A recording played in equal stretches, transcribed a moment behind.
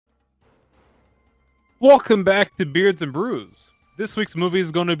Welcome back to Beards and Brews. This week's movie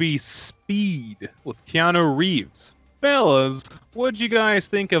is going to be Speed with Keanu Reeves. Fellas, what'd you guys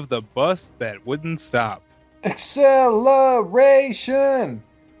think of the bus that wouldn't stop? Acceleration!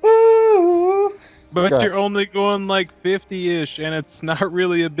 Woo! But Good. you're only going like 50-ish, and it's not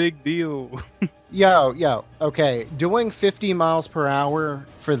really a big deal. Yo, okay. Doing 50 miles per hour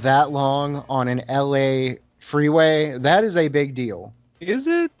for that long on an LA freeway, that is a big deal. Is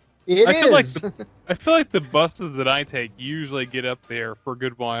it? It I feel like is. I feel like the buses that I take usually get up there for a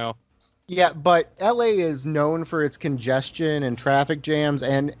good while. Yeah, but LA is known for its congestion and traffic jams,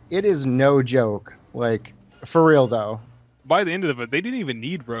 and it is no joke. Like, for real, though. By the end of it, they didn't even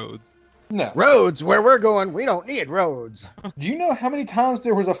need roads. No. Roads, where we're going, we don't need roads. Do you know how many times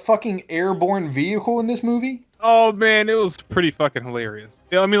there was a fucking airborne vehicle in this movie? Oh man, it was pretty fucking hilarious.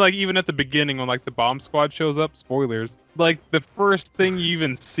 Yeah, I mean, like even at the beginning when like the bomb squad shows up, spoilers. Like the first thing you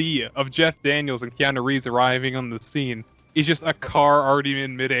even see of Jeff Daniels and Keanu Reeves arriving on the scene is just a car already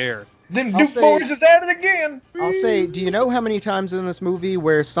in midair. Them I'll Duke say- boys is at it again! I'll say, do you know how many times in this movie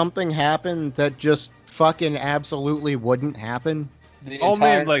where something happened that just fucking absolutely wouldn't happen? The Oh,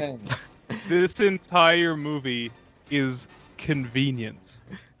 man, entire like- thing. This entire movie is convenience,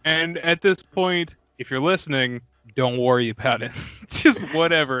 and at this point, if you're listening, don't worry about it. Just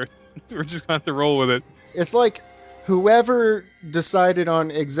whatever. We're just gonna have to roll with it. It's like whoever decided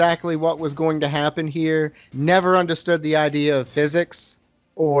on exactly what was going to happen here never understood the idea of physics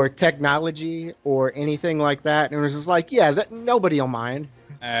or technology or anything like that. And it was just like, yeah, nobody will mind.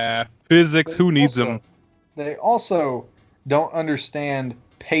 Physics. Who needs Also- them? They also don't understand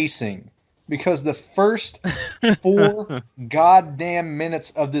pacing. Because the first 4 goddamn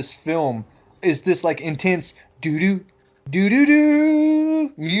minutes of this film is this like intense doo-doo,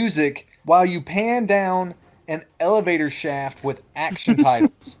 doo-doo-doo music while you pan down an elevator shaft with action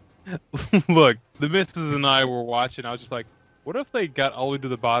titles. Look, the missus and I were watching. I was just like, what if they got all the way to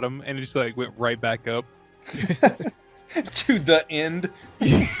the bottom and it just like went right back up? To the end.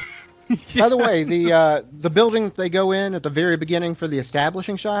 By the way, the building that they go in at the very beginning for the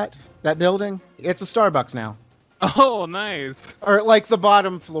establishing shot, that building, it's a Starbucks now. Oh, nice. Or like the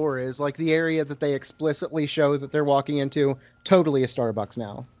bottom floor is, like the area that they explicitly show that they're walking into, totally a Starbucks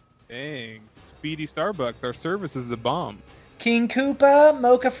now. Dang. Speedy Starbucks. Our service is the bomb. King Koopa,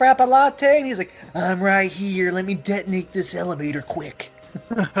 mocha frappa latte, and he's like, I'm right here. Let me detonate this elevator quick.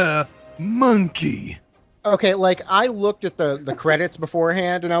 Monkey. Okay, like I looked at the credits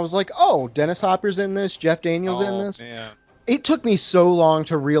beforehand and I was like, oh, Dennis Hopper's in this, Jeff Daniels in this. Yeah. It took me so long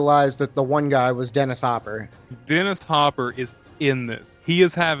to realize that the one guy was Dennis Hopper. Dennis Hopper is in this. He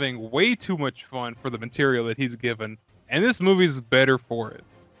is having way too much fun for the material that he's given, and this movie's better for it.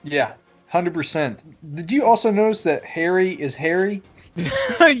 Yeah, 100%. Did you also notice that Harry is Harry?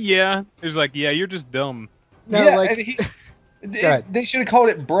 Yeah. It's like, yeah, you're just dumb. No, yeah, like and ahead. they should have called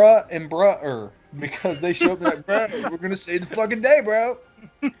it bruh and bruh because they showed up like, bro, we're gonna save the fucking day, bro.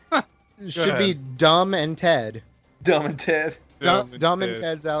 should be Dumb and Ted. Dumb and Ted. Dumb and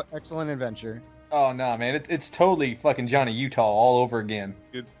Ted's Excellent Adventure. Oh no, man, it's totally fucking Johnny Utah all over again.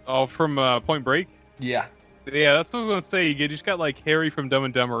 Oh, from Point Break? Yeah, Yeah, that's what I was gonna say. You just got like Harry from Dumb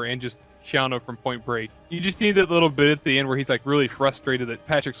and Dumber and just Keanu from Point Break. You just need that little bit at the end where he's like really frustrated that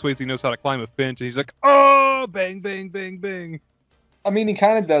Patrick Swayze knows how to climb a fence, and he's like, "Oh, bang, bang, bang, bang." I mean he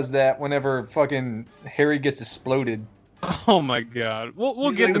kind of does that whenever fucking Harry gets exploded. Oh my god. We'll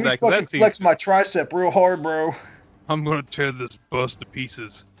He's get like, to "Let me that. 'Cause fucking that scene, flex my tricep real hard, bro. I'm gonna tear this bus to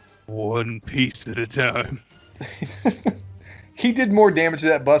pieces, one piece at a time. He did more damage to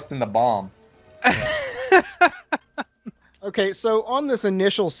that bus than the bomb. Okay, so on this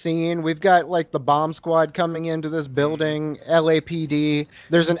initial scene, we've got like the bomb squad coming into this building, LAPD.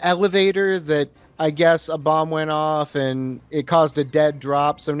 There's an elevator that I guess a bomb went off and it caused a dead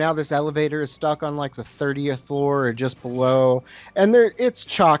drop. So now this elevator is stuck on like the 30th floor or just below. And it's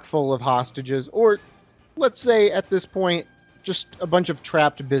chock full of hostages, or let's say at this point, just a bunch of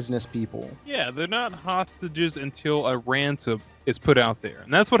trapped business people. Yeah, they're not hostages until a ransom is put out there.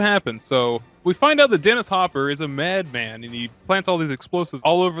 And that's what happens. So we find out that Dennis Hopper is a madman and he plants all these explosives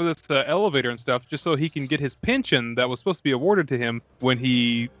all over this elevator and stuff just so he can get his pension that was supposed to be awarded to him when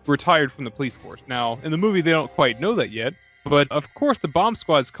he retired from the police force. Now, in the movie, they don't quite know that yet. But of course, the bomb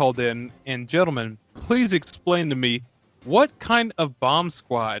squad's called in. And gentlemen, please explain to me what kind of bomb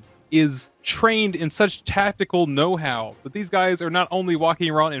squad is trained in such tactical know-how that these guys are not only walking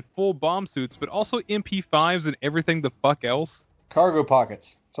around in full bomb suits, but also MP5s and everything the fuck else. Cargo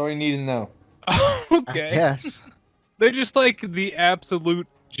pockets. That's all you need to know. Okay. Yes. They're just like the absolute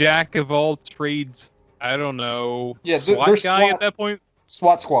jack of all trades. I don't know. Yeah, SWAT they're guy SWAT. at that point.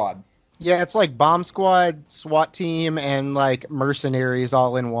 SWAT squad. Yeah, it's like bomb squad, SWAT team, and like mercenaries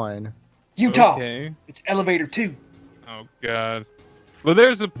all in one. Utah. Okay. It's elevator 2. Oh god. Well,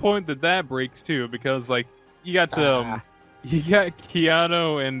 there's a point that breaks too, because like you got you got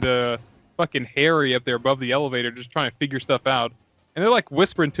Keanu and fucking Harry up there above the elevator just trying to figure stuff out, and they're like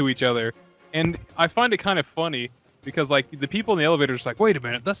whispering to each other, and I find it kind of funny because like the people in the elevator are just like, wait a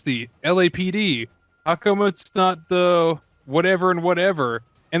minute, that's the LAPD. How come it's not the whatever and whatever?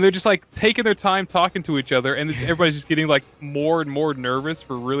 And they're just like taking their time talking to each other, and everybody's just getting like more and more nervous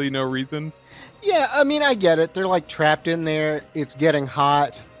for really no reason. Yeah, I mean, I get it. They're like trapped in there. It's getting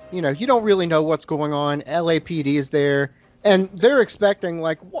hot. You know, you don't really know what's going on. LAPD is there, and they're expecting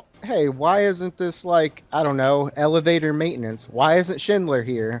like, hey, why isn't this like, I don't know, elevator maintenance? Why isn't Schindler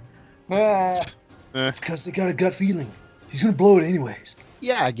here? It's because they got a gut feeling. He's going to blow it anyways.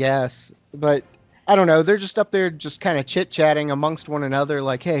 Yeah, I guess. But I don't know. They're just up there just kind of chit-chatting amongst one another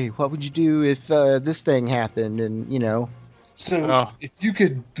like, hey, what would you do if this thing happened? And, you know. So, if you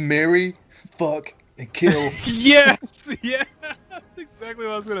could marry, fuck, and kill. Yes! Yeah! That's exactly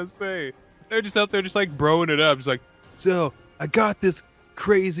what I was going to say. They're just out there just like broing it up. Just like, so, I got this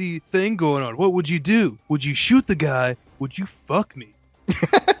crazy thing going on. What would you do? Would you shoot the guy? Would you fuck me?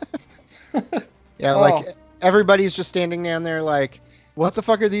 Yeah, like everybody's just standing down there like, what the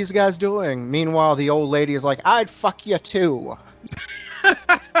fuck are these guys doing? Meanwhile, the old lady is like, I'd fuck you too.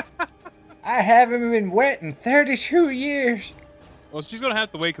 I haven't been wet in 32 years. Well, she's going to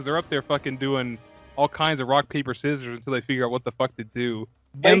have to wait because they're up there fucking doing all kinds of rock, paper, scissors until they figure out what the fuck to do.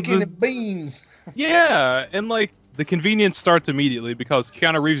 Bacon and beans. Yeah, and like the convenience starts immediately because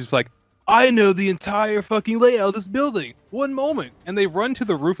Keanu Reeves is like, I know the entire fucking layout of this building. One moment. And they run to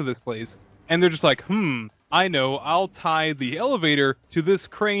the roof of this place and they're just like, I know, I'll tie the elevator to this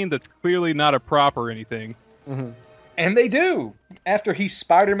crane that's clearly not a prop or anything. Mm-hmm. And they do. After he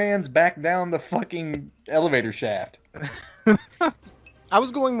Spider-Man's back down the fucking elevator shaft. I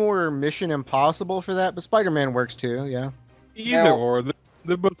was going more Mission Impossible for that, but Spider-Man works too, yeah. Either Now, or.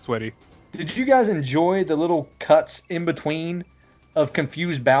 They're both sweaty. Did you guys enjoy the little cuts in between of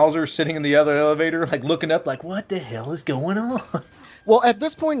confused Bowser sitting in the other elevator, like looking up like, what the hell is going on? Well, at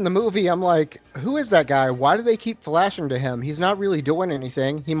this point in the movie, I'm like, who is that guy? Why do they keep flashing to him? He's not really doing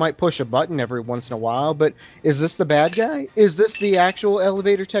anything. He might push a button every once in a while, but is this the bad guy? Is this the actual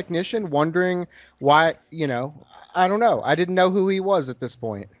elevator technician wondering why, you know? I don't know. I didn't know who he was at this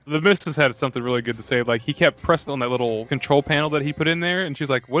point. The missus had something really good to say. Like, he kept pressing on that little control panel that he put in there, and she's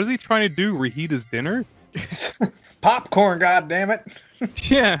like, what is he trying to do? Reheat his dinner? Popcorn, goddammit.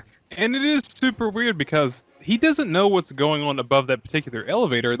 Yeah, and it is super weird because he doesn't know what's going on above that particular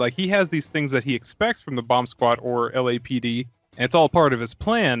elevator. Like, he has these things that he expects from the bomb squad or LAPD, and it's all part of his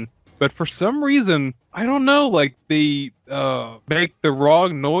plan. But for some reason, I don't know, like, they make the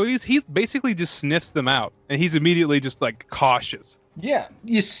wrong noise. He basically just sniffs them out, and he's immediately just, like, cautious. Yeah,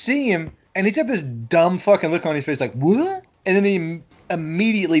 you see him, and he's got this dumb fucking look on his face like, what? And then he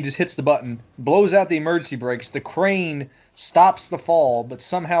immediately just hits the button, blows out the emergency brakes, the crane stops the fall, but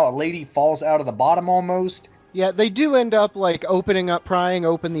somehow a lady falls out of the bottom almost. Yeah, they do end up like prying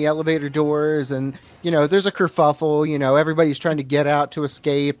open the elevator doors, and you know, there's a kerfuffle. You know, everybody's trying to get out to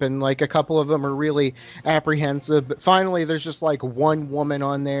escape, and like a couple of them are really apprehensive. But finally, there's just like one woman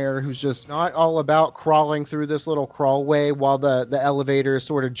on there who's just not all about crawling through this little crawlway while the elevator is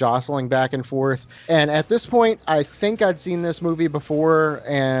sort of jostling back and forth. And at this point, I think I'd seen this movie before,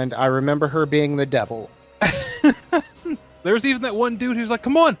 and I remember her being the devil. There's even that one dude who's like,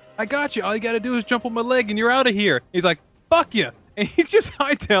 come on, I got you. All you got to do is jump on my leg and you're out of here. He's like, fuck you. And he just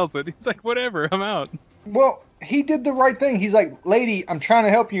hightails it. He's like, whatever, I'm out. Well, he did the right thing. He's like, lady, I'm trying to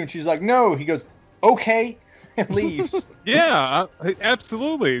help you. And she's like, no. He goes, okay, and leaves. Yeah,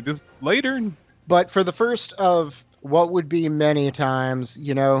 absolutely. Just later. But for the first of what would be many times,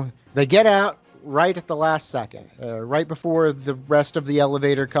 you know, they get out right at the last second, right before the rest of the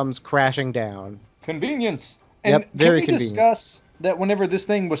elevator comes crashing down. Convenience. And yep, very can we convenient. discuss that whenever this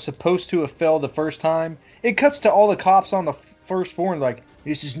thing was supposed to have fell the first time, it cuts to all the cops on the first floor and like,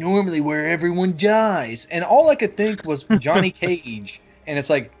 this is normally where everyone dies. And all I could think was Johnny Cage. And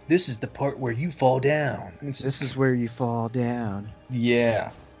it's like, this is the part where you fall down. This is where you fall down. Yeah.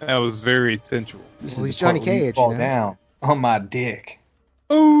 That was very sensual. This Well, is he's the part Johnny where you Cage, fall you know? down on my dick.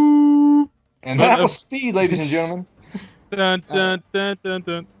 Oh. And that was Speed, ladies and gentlemen. Dun, dun, dun, dun,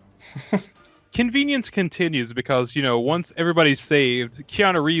 dun. Convenience continues because, you know, once everybody's saved,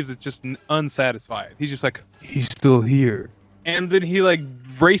 Keanu Reeves is just unsatisfied. He's just like, he's still here. And then he, like,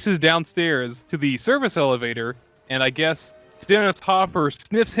 races downstairs to the service elevator, and I guess Dennis Hopper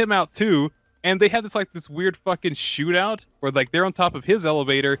sniffs him out too, And they had this weird fucking shootout where like they're on top of his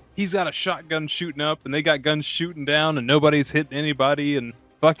elevator, he's got a shotgun shooting up, and they got guns shooting down, and nobody's hitting anybody, and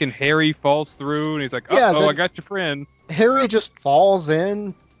fucking Harry falls through, and he's like, Yeah, I got your friend. Harry just falls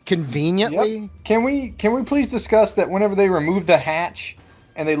in conveniently. Yep. Can we please discuss that whenever they remove the hatch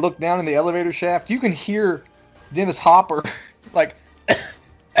and they look down in the elevator shaft, you can hear Dennis Hopper like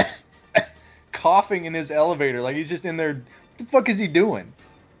coughing in his elevator, like he's just in there. What the fuck is he doing?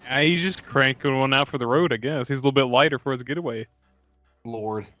 He's just cranking one out for the road, I guess. He's a little bit lighter for his getaway.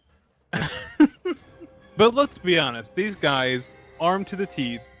 Lord. But let's be honest, these guys, armed to the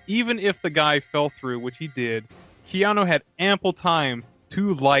teeth, even if the guy fell through, which he did, Keanu had ample time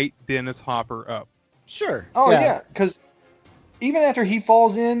to light Dennis Hopper up. Sure. Oh yeah, because even after he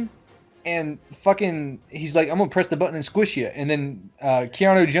falls in and fucking, he's like, I'm gonna press the button and squish you, and then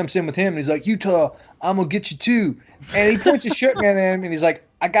Keanu jumps in with him and he's like, Utah, I'm gonna get you too, and he points his shotgun at him and he's like,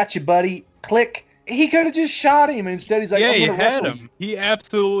 I got you, buddy. Click. He could have just shot him, and instead he's like, yeah, I'm he gonna had wrestle him. you. He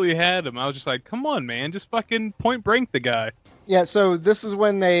absolutely had him. I was just like, come on, man, just fucking point blank the guy. Yeah, so this is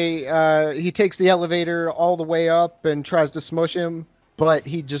when he takes the elevator all the way up and tries to smush him, but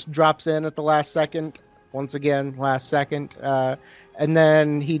he just drops in at the last second. Once again, last second. And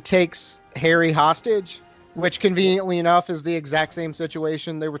then he takes Harry hostage, which conveniently enough is the exact same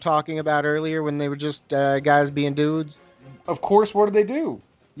situation they were talking about earlier when they were just guys being dudes. Of course, what do?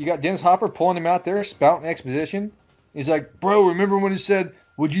 You got Dennis Hopper pulling him out there, spouting exposition. He's like, bro, remember when he said,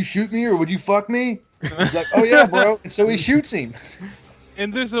 would you shoot me or would you fuck me? He's like, oh yeah, bro. And so he shoots him.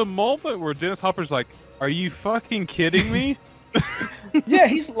 And there's a moment where Dennis Hopper's like, are you fucking kidding me? Yeah,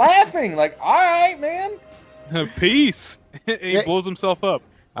 he's laughing. Like, all right, man. Peace. And he blows himself up.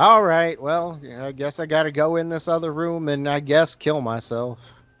 All right, well, I guess I got to go in this other room and I guess kill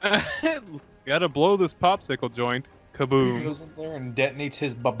myself. Gotta blow this popsicle joint. He Kaboom. goes in there and detonates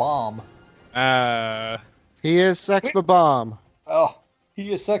his bomb. He is Sex Bomb. Oh,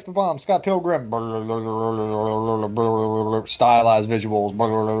 he is Sex Bomb. Scott Pilgrim. Stylized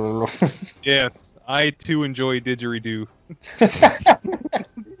visuals. Yes, I too enjoy didgeridoo.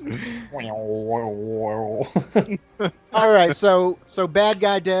 All right, so bad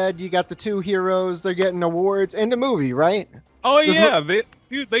guy dead. You got the two heroes. They're getting awards. End of movie, right? Oh This yeah,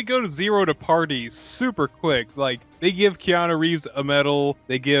 they go to zero to parties super quick. Like they give Keanu Reeves a medal,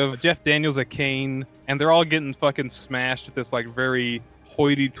 they give Jeff Daniels a cane, and they're all getting fucking smashed at this like very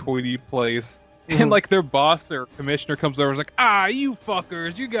hoity-toity place. And like their boss or commissioner comes over and is like, you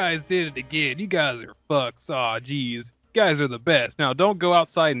fuckers, you guys did it again. You guys are fucks. Aw, geez. You guys are the best. Now don't go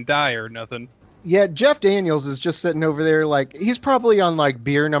outside and die or nothing. Yeah, Jeff Daniels is just sitting over there like he's probably on like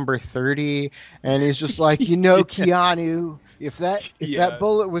beer number 30, and he's just like, Keanu, if that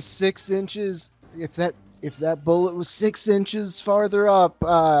bullet was 6 inches, if that bullet was 6 inches farther up,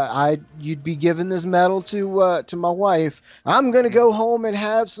 you'd be giving this medal to my wife. I'm gonna go home and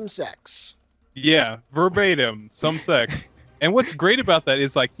have some sex. Yeah, verbatim, some sex. And what's great about that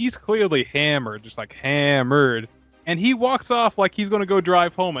is like he's clearly hammered, just like hammered, and he walks off like he's gonna go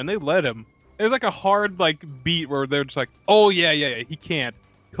drive home, and they let him. There's like a hard like beat where they're just like, oh yeah, he can't.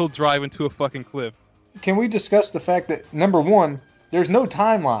 He'll drive into a fucking cliff. Can we discuss the fact that, number one, there's no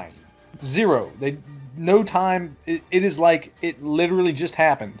timeline. Zero. No time. It is like it literally just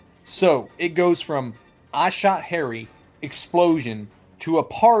happened. So it goes from I shot Harry, explosion, to a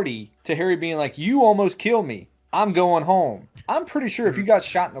party, to Harry being like, you almost killed me. I'm going home. I'm pretty sure if you got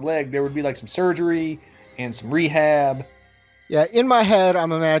shot in the leg, there would be like some surgery and some rehab. Yeah, in my head,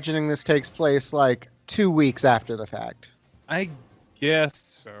 I'm imagining this takes place like 2 weeks after the fact. I guess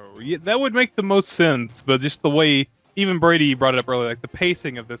so. Yeah, that would make the most sense, but just the way, even Brady brought it up earlier, like the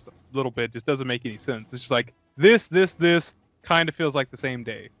pacing of this little bit just doesn't make any sense. It's just like this kind of feels like the same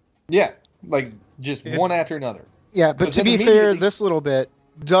day. Yeah, like just one after another. Yeah, but Because to then be fair, immediately- this little bit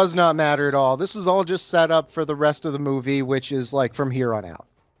does not matter at all. This is all just set up for the rest of the movie, which is like from here on out.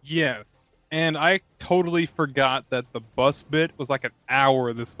 Yes. And I totally forgot that the bus bit was like an hour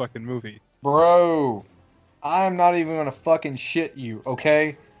of this fucking movie. Bro, I'm not even gonna fucking shit you,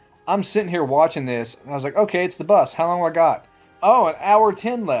 okay? I'm sitting here watching this, and I was like, okay, it's the bus. How long I got? Oh, an hour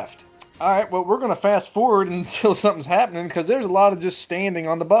 10 left. All right, well, we're gonna fast forward until something's happening, because there's a lot of just standing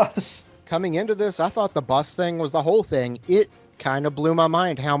on the bus. Coming into this, I thought the bus thing was the whole thing. It kind of blew my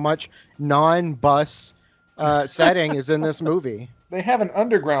mind how much non-bus setting is in this movie. They have an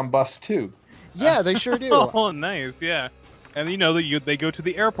underground bus, too. Yeah, they sure do. Oh, nice, yeah. And they go to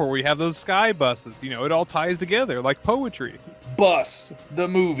the airport where you have those sky buses. It all ties together like poetry. Bus, the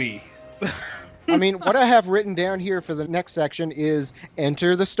movie. I mean, what I have written down here for the next section is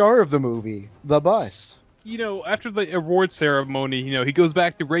enter the star of the movie, the bus. after the award ceremony, he goes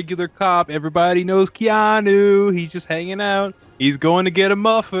back to regular cop. Everybody knows Keanu. He's just hanging out. He's going to get a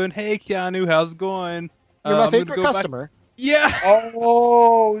muffin. Hey, Keanu, how's it going? You're my I'm gonna favorite go back- customer. Yeah.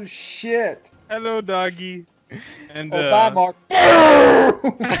 Oh shit! Hello, doggy. And Oh, bye, Mark.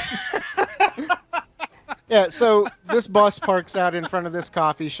 Yeah, so this bus parks out in front of this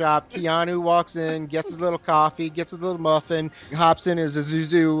coffee shop. Keanu walks in, gets his little coffee, gets his little muffin, hops in his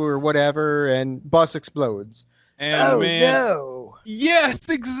Isuzu or whatever, and bus explodes. And man, no! yes,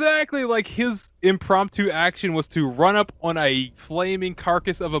 exactly. Like his impromptu action was to run up on a flaming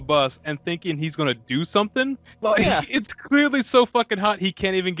carcass of a bus and thinking he's gonna do something. Like Yeah. it's clearly so fucking hot he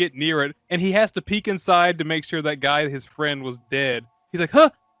can't even get near it, and he has to peek inside to make sure that guy, his friend, was dead. He's like, huh?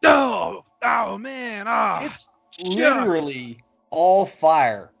 No! Oh man! Ah! It's literally all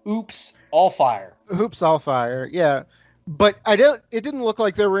fire. Oops, all fire. Oops, all fire. Yeah. But it didn't look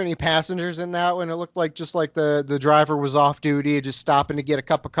like there were any passengers in that one. It looked like just like the driver was off duty, just stopping to get a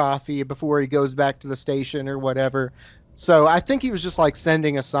cup of coffee before he goes back to the station or whatever. So I think he was just like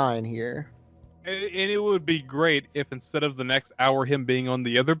sending a sign here. And it would be great if instead of the next hour him being on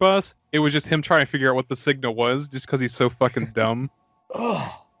the other bus, it was just him trying to figure out what the signal was, just because he's so fucking dumb.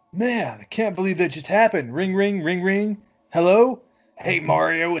 Oh man, I can't believe that just happened. Ring, ring, ring, ring. Hello? Hey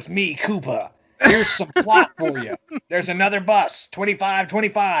Mario, it's me, Koopa. Here's some plot for you. There's another bus,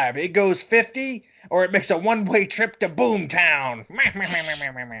 2525. It goes 50, or it makes a one-way trip to Boomtown.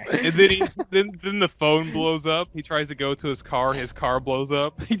 And then the phone blows up. He tries to go to his car blows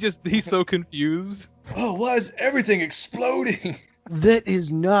up. He's so confused. Oh, why is everything exploding? That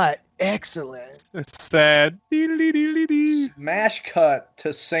is not excellent. It's sad. Smash cut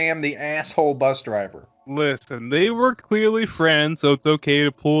to Sam, the asshole bus driver. Listen, they were clearly friends, so it's okay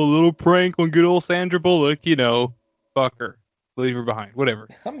to pull a little prank on good old Sandra Bullock, Fuck her. Leave her behind. Whatever.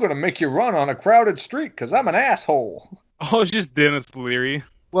 I'm gonna make you run on a crowded street because I'm an asshole. Oh, it's just Dennis Leary.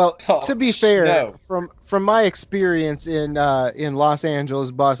 Well, Oh, to be fair, no. from my experience in Los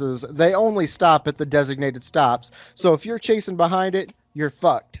Angeles buses, they only stop at the designated stops. So if you're chasing behind it, you're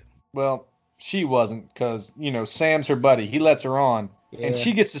fucked. Well, she wasn't, because, Sam's her buddy. He lets her on. Yeah. And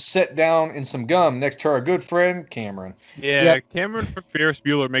she gets to sit down in some gum next to our good friend, Cameron. Yeah, Yep. Cameron from Ferris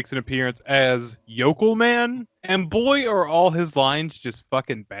Bueller makes an appearance as Yokel Man, and boy, are all his lines just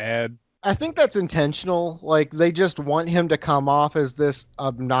fucking bad. I think that's intentional. Like, they just want him to come off as this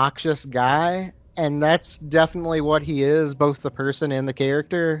obnoxious guy, and that's definitely what he is, both the person and the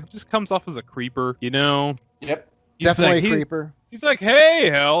character. Just comes off as a creeper, Yep. He's Definitely like, a creeper. He's like, hey,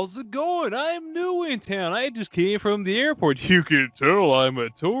 how's it going? I'm new in town. I just came from the airport. You can tell I'm a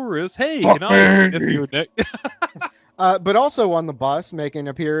tourist. Hey, can I sniff your neck? But also on the bus making an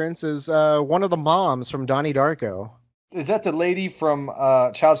appearance is one of the moms from Donnie Darko. Is that the lady from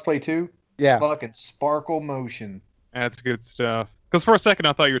Child's Play 2? Yeah. Fucking Sparkle Motion. That's good stuff. Because for a second,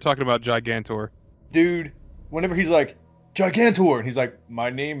 I thought you were talking about Gigantor. Dude, whenever he's like, Gigantor, and he's like, my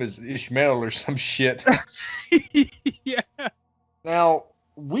name is Ishmael or some shit. Yeah. Now,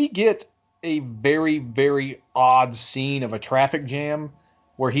 we get a very, very odd scene of a traffic jam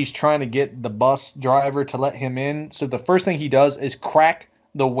where he's trying to get the bus driver to let him in. So the first thing he does is crack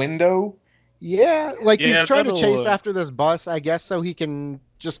the window. Yeah, like he's Yeah, trying to that'll, chase after this bus, I guess, so he can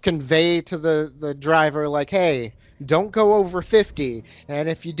just convey to the driver, like, hey, don't go over 50. And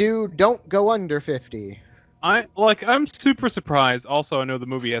if you do, don't go under 50. I'm super surprised. Also, I know the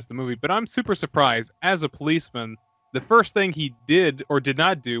movie has the movie, but I'm super surprised as a policeman. The first thing he did or did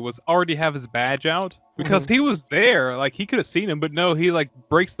not do was already have his badge out because he was there. Like he could have seen him, but no, he like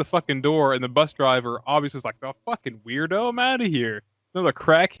breaks the fucking door, and the bus driver obviously is like, "Oh, fucking weirdo, I'm out of here." Another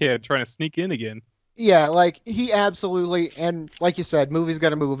crackhead trying to sneak in again. Yeah, like he absolutely, and like you said, movie's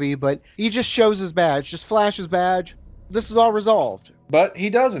got a movie, but he just shows his badge, just flash his badge. This is all resolved. But he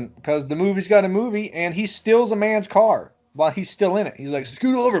doesn't, because the movie's got a movie, and he steals a man's car while he's still in it. He's like,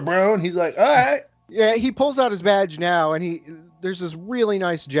 scoot over, bro. And he's like, all right. Yeah, he pulls out his badge now, and there's this really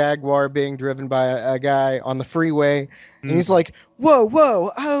nice Jaguar being driven by a guy on the freeway, and he's like, whoa,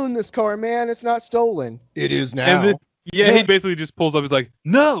 I own this car, man. It's not stolen. It is now. And then, he basically just pulls up. He's like,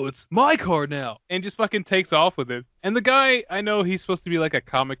 "No, it's my car now," and just fucking takes off with it. And the guy, I know he's supposed to be like a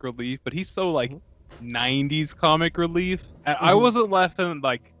comic relief, but he's so like 90s comic relief. And I wasn't laughing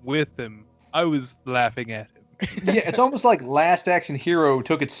like with him. I was laughing at him. Yeah, it's almost like Last Action Hero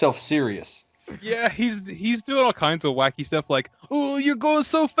took itself serious. Yeah, he's doing all kinds of wacky stuff like, "Oh, you're going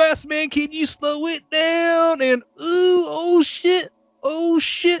so fast, man. Can you slow it down?" And oh shit.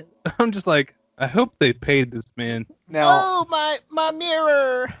 I'm just like, I hope they paid this man. Now, my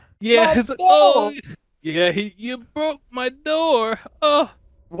mirror. Yeah, My it's like, door. yeah, you broke my door. Oh,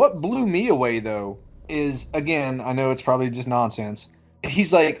 what blew me away, though, is, again, I know it's probably just nonsense.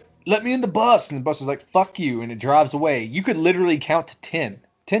 He's like, let me in the bus. And the bus is like, fuck you. And it drives away. You could literally count to 10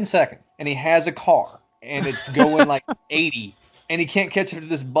 seconds. And he has a car and it's going like 80. And he can't catch up to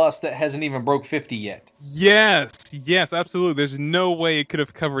this bus that hasn't even broke 50 yet. Yes, absolutely. There's no way it could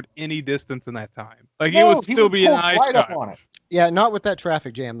have covered any distance in that time. Like, it No, would he still be an pull eye right up shot. on it. Yeah, not with that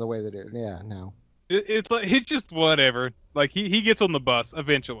traffic jam the way that it. Yeah, no. It's like, he's just whatever. Like, he gets on the bus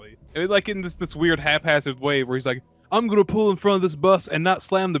eventually. Like, in this weird haphazard way where he's like, I'm going to pull in front of this bus and not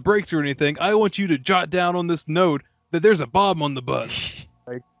slam the brakes or anything. I want you to jot down on this note that there's a bomb on the bus.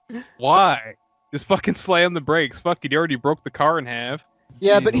 Like, why? Just fucking slam the brakes. Fuck it, you already broke the car in half.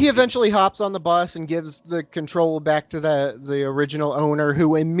 Yeah, but he Jesus. eventually hops on the bus and gives the control back to the original owner,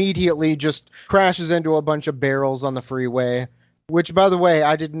 who immediately just crashes into a bunch of barrels on the freeway. Which, by the way,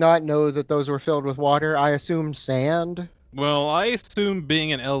 I did not know that those were filled with water. I assumed sand. Well, I assume being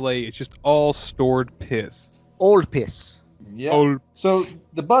in LA, it's just all stored piss. Old piss. Yeah. Oh, So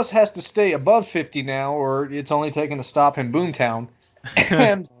the bus has to stay above 50 now, or it's only taking a stop in Boomtown.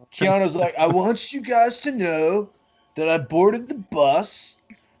 And Keanu's like, I want you guys to know that I boarded the bus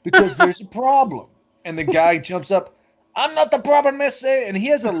because there's a problem. And the guy jumps up, I'm not the problem, mister. And he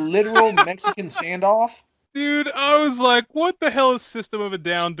has a literal Mexican standoff. dude, I was like, what the hell is System of a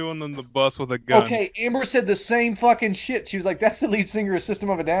Down doing on the bus with a gun? Okay, Amber said the same fucking shit. She was like, that's the lead singer of System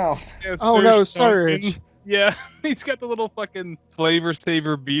of a Down. Yeah, Oh no, Sarge. Surge. Yeah, he's got the little fucking flavor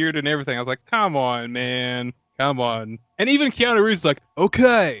saver beard and everything. I was like, come on, man. Come on. And even Keanu Reeves is like,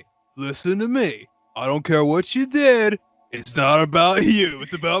 okay, listen to me. I don't care what you did. It's not about you.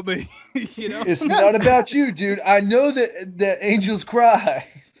 It's about me. You know? It's not about you, dude. I know that angels cry.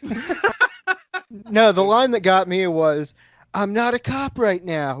 No, the line that got me was, I'm not a cop right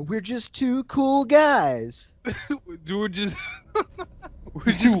now. We're just two cool guys. We're just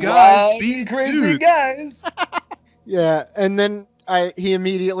Two guys wild being and crazy dudes. guys. Yeah, and then he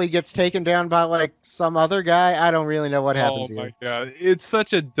immediately gets taken down by like some other guy. I don't really know what happens Oh here. my god, it's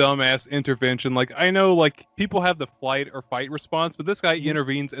such a dumbass intervention. Like, I know, like, people have the flight or fight response, but this guy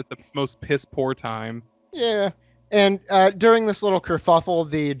intervenes at the most piss poor time. Yeah, and during this little kerfuffle,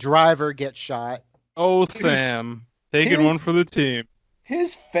 the driver gets shot. Oh, Sam, taking one his- for the team.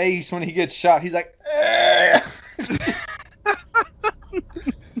 His face when he gets shot, he's like, "Eh."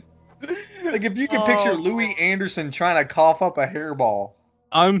 Like if you could picture Oh. Louis Anderson trying to cough up a hairball.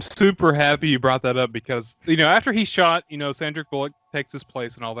 I'm super happy you brought that up because, you know, after he's shot, you know, Sandra Bullock takes his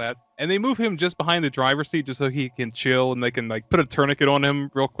place and all that, and they move him just behind the driver's seat just so he can chill and they can, like, put a tourniquet on him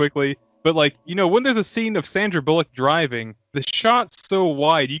real quickly. But, like, you know, when there's a scene of Sandra Bullock driving, the shot's so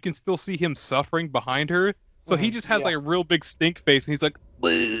wide, you can still see him suffering behind her. So he just has, Yeah. like, a real big stink face, and he's like,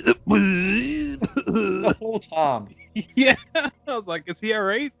 The whole time. yeah. I was like, is he all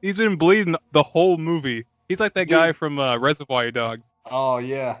right? He's been bleeding the whole movie. He's like that guy from Reservoir Dogs. Oh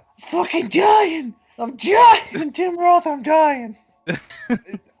yeah. Fucking dying. I'm dying. Tim Roth, I'm dying. I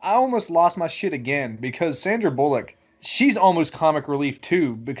almost lost my shit again because Sandra Bullock, she's almost comic relief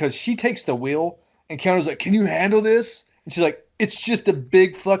too because she takes the wheel and Keanu's like, can you handle this? And she's like, it's just a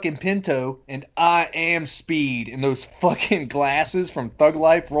big fucking Pinto and I am speed. And those fucking glasses from Thug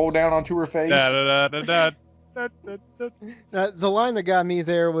Life roll down onto her face. Da, da, da, da, da, da, da, da. The line that got me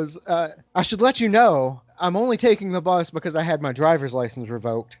there was, I should let you know, I'm only taking the bus because I had my driver's license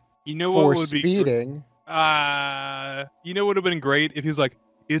revoked You know for what would be speeding. you know what would have been great if he was like,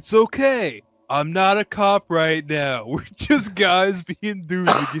 it's okay. I'm not a cop right now. We're just guys being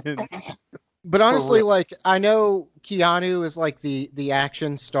dudes again. But honestly, real. like, I know Keanu is like the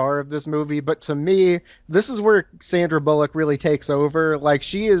action star of this movie, but to me, this is where Sandra Bullock really takes over. Like,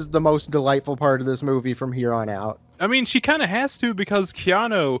 she is the most delightful part of this movie from here on out. I mean, she kind of has to because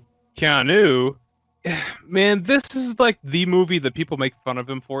Keanu, man, this is like the movie that people make fun of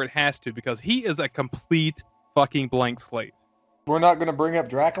him for. It has to because he is a complete fucking blank slate. We're not going to bring up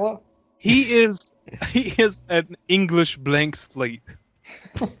Dracula? He is an English blank slate.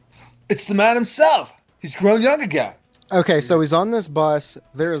 It's the man himself. He's grown young again. Okay, so he's on this bus.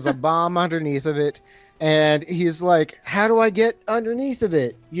 There's a bomb underneath of it. And he's like, how do I get underneath of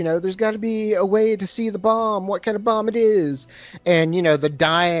it? You know, there's got to be a way to see the bomb, what kind of bomb it is. And, you know, the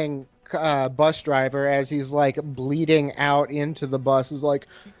dying bus driver, as he's like bleeding out into the bus, is like,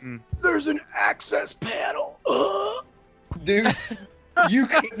 there's an access panel. Dude, you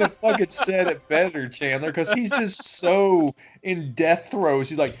couldn't have fucking said it better, Chandler, because he's just so in death throes.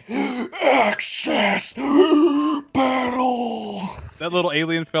 He's like, access panel. That little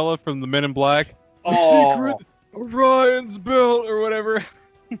alien fella from the Men in Black. The Oh. secret Orion's belt or whatever.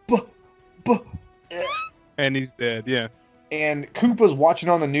 Bu- And he's dead, yeah. And Koopa's watching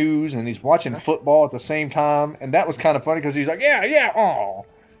on the news, and he's watching football at the same time, and that was kind of funny because he's like, yeah, oh,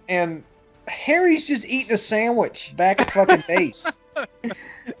 and Harry's just eating a sandwich back at fucking base.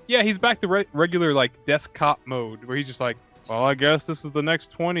 Yeah, he's back to regular like desk cop mode, where he's just like, well, I guess this is the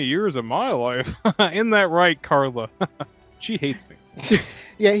next 20 years of my life. Isn't that right, Carla? She hates me.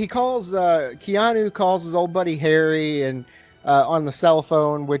 Yeah, he calls Keanu calls his old buddy Harry and on the cell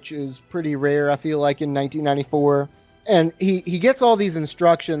phone, which is pretty rare, I feel like, in 1994. And he gets all these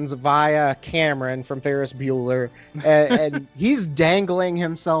instructions via Cameron from Ferris Bueller, and he's dangling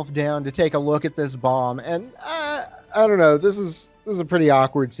himself down to take a look at this bomb. And I don't know, this is a pretty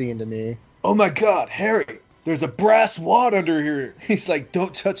awkward scene to me. Oh my God, Harry, there's a brass wad under here. He's like,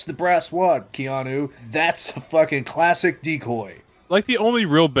 don't touch the brass wad, Keanu. That's a fucking classic decoy. Like, the only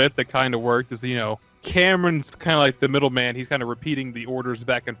real bit that kind of worked is, Cameron's kind of like the middleman. He's kind of repeating the orders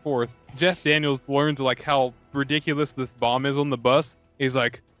back and forth. Jeff Daniels learns like how ridiculous this bomb is on the bus. He's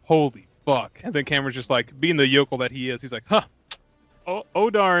like, holy fuck. And then Cameron's just like, being the yokel that he is, he's like, huh, oh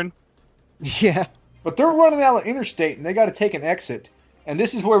darn. Yeah. But they're running out of interstate, and they got to take an exit. And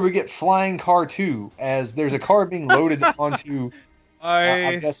this is where we get Flying Car 2, as there's a car being loaded onto,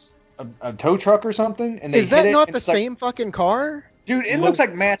 I guess, a tow truck or something. And is that not the same fucking car? Dude, it looks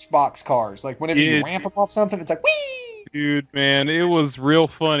like Matchbox cars. Like, whenever you ramp them off something, it's like, whee! Dude, man, it was real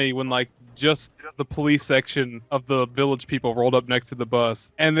funny when, like, just the police section of the village people rolled up next to the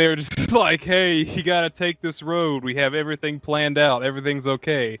bus. And they were just like, hey, you gotta take this road. We have everything planned out. Everything's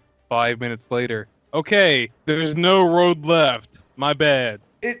okay. 5 minutes later. Okay, there's no road left. My bad.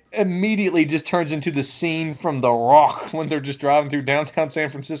 It immediately just turns into the scene from The Rock when they're just driving through downtown San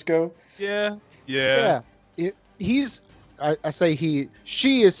Francisco. Yeah. She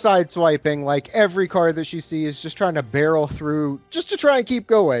is sideswiping like every car that she sees, just trying to barrel through just to try and keep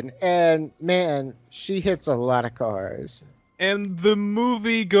going. And man, she hits a lot of cars. And the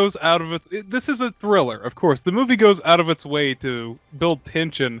movie goes out of this is a thriller, of course. The movie goes out of its way to build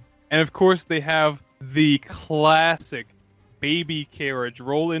tension. And of course, they have the classic baby carriage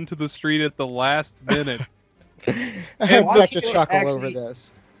roll into the street at the last minute. I had such a chuckle over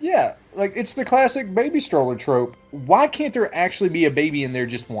this. Yeah, like, it's the classic baby stroller trope. Why can't there actually be a baby in there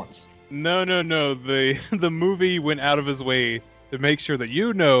just once? No. The movie went out of his way to make sure that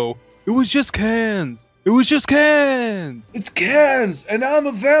it was just cans. It was just cans. It's cans, and I'm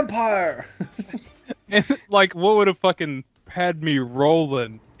a vampire. And, like, what would have fucking had me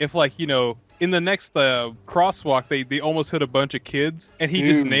rolling if, like, in the next crosswalk, they almost hit a bunch of kids, and he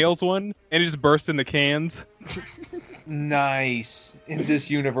just nails one, and it just bursts into cans. Nice. In this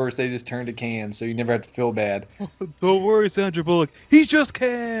universe, they just turn to cans, so you never have to feel bad. Don't worry, Sandra Bullock. He's just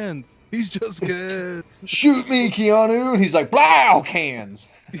cans. He's just cans. Shoot me, Keanu. And he's like, blow, cans.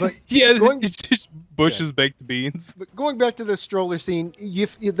 But yeah, it's just Bush's baked beans. But going back to the stroller scene,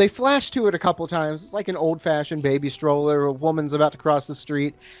 they flash to it a couple times. It's like an old-fashioned baby stroller. A woman's about to cross the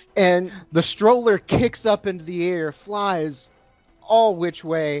street, and the stroller kicks up into the air, flies all which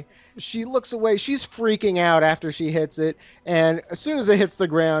way. She looks away. She's freaking out after she hits it, and as soon as it hits the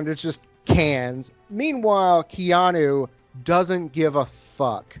ground, it's just cans. Meanwhile, Keanu doesn't give a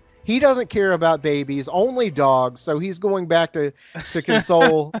fuck. He doesn't care about babies, only dogs, so he's going back to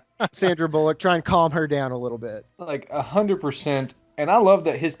console Sandra Bullock, try and calm her down a little bit. Like, 100%. And I love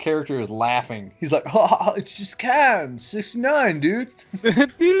that his character is laughing. He's like, oh, it's just cans. 69, dude.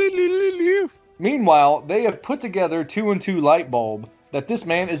 Meanwhile, they have put together 2 and 2 light bulb that this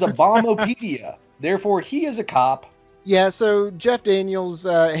man is a bombopedia. Therefore, he is a cop. Yeah, so Jeff Daniels,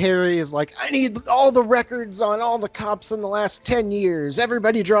 Harry, is like, I need all the records on all the cops in the last 10 years.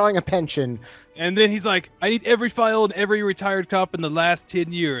 Everybody drawing a pension. And then he's like, I need every file on every retired cop in the last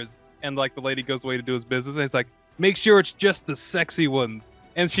 10 years. And, like, the lady goes away to do his business, and he's like, make sure it's just the sexy ones.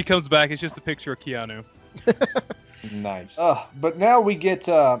 And she comes back, it's just a picture of Keanu. Nice. But now we get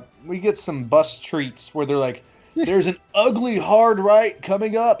some bus treats where they're like, there's an ugly hard right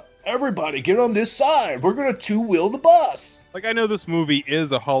coming up. Everybody get on this side. We're going to two-wheel the bus. Like, I know this movie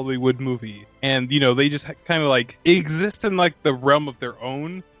is a Hollywood movie, and, they just kind of, like, exist in, like, the realm of their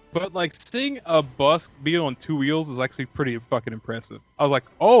own. But, like, seeing a bus be on 2 wheels is actually pretty fucking impressive. I was like,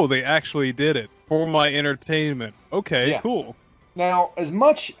 oh, they actually did it for my entertainment. Okay, yeah. Cool. Now, as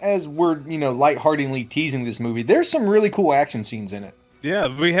much as we're, lightheartedly teasing this movie, there's some really cool action scenes in it.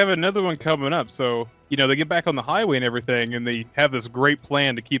 Yeah, we have another one coming up, so... they get back on the highway and everything, and they have this great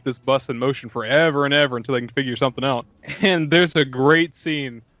plan to keep this bus in motion forever and ever until they can figure something out. And there's a great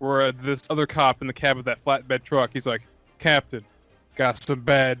scene where this other cop in the cab of that flatbed truck, he's like, Captain, got some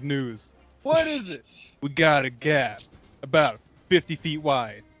bad news. What is it? We got a gap about 50 feet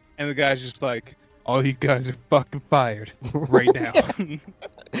wide. And the guy's just like, all you guys are fucking fired right now.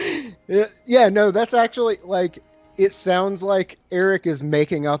 Yeah, no, that's actually like it sounds like Eric is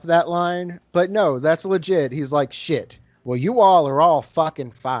making up that line, but no, that's legit. He's like, shit. Well, you are all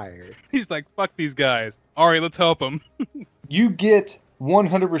fucking fired. He's like, fuck these guys. All right, let's help them. You get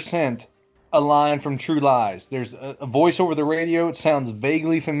 100% a line from True Lies. There's a voice over the radio. It sounds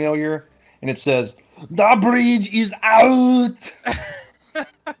vaguely familiar, and it says, "The bridge is out."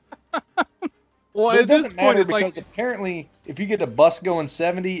 Well, But it at this doesn't point, matter it's because like, apparently, if you get a bus going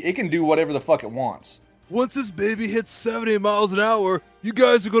 70, it can do whatever the fuck it wants. once this baby hits 70 miles an hour, you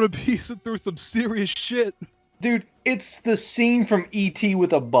guys are gonna be through some serious shit. Dude, it's the scene from E.T.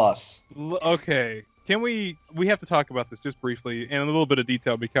 with a bus. Okay, can we have to talk about this just briefly and in a little bit of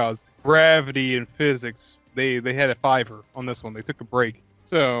detail because gravity and physics, they had a fiver on this one. They took a break.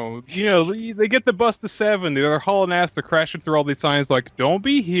 So, they get the bus to 70. They're hauling ass. They're crashing through all these signs like, don't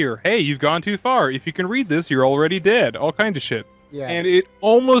be here. Hey, you've gone too far. If you can read this, you're already dead. All kind of shit. Yeah. And it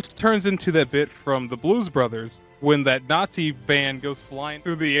almost turns into that bit from the Blues Brothers when that Nazi van goes flying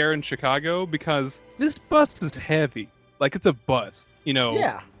through the air in Chicago because this bus is heavy. Like, it's a bus,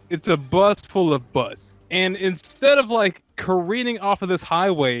 Yeah. It's a bus full of bus. And instead of, like, careening off of this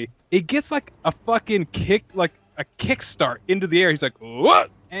highway, it gets, like, a fucking a kickstart into the air. He's like, what?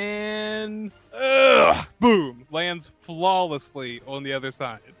 And, boom, lands flawlessly on the other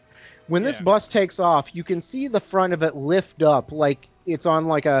side. When this Yeah. bus takes off, you can see the front of it lift up like it's on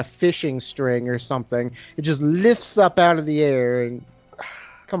like a fishing string or something. It just lifts up out of the air and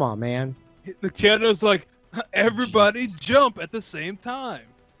come on, man. The Keanu's like, everybody jump at the same time.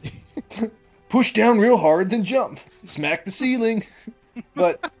 Push down real hard, then jump. Smack the ceiling.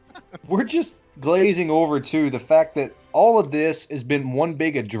 But we're just glazing over, too, the fact that all of this has been one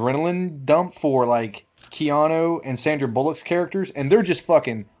big adrenaline dump for, like, Keanu and Sandra Bullock's characters, and they're just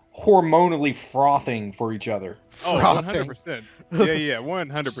fucking hormonally frothing for each other. Oh, Frothing. 100%. Yeah,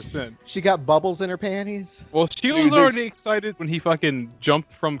 100%. She got bubbles in her panties. Well, she Dude, was there's- already excited when he fucking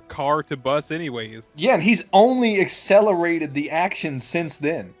jumped from car to bus anyways. Yeah, and he's only accelerated the action since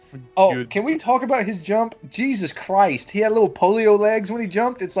then. Oh, Dude. can we talk about his jump? Jesus Christ. He had little polio legs when he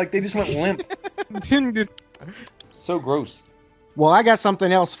jumped. It's like they just went limp. So gross. Well, I got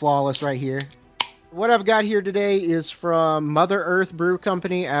something else flawless right here. What I've got here today is from Mother Earth Brew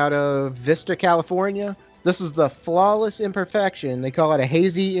Company out of Vista, California. This is the Flawless Imperfection. They call it a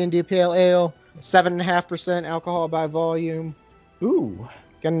hazy India Pale Ale, 7.5% alcohol by volume. Ooh,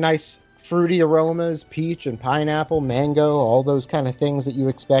 got a nice fruity aromas, peach and pineapple, mango, all those kind of things that you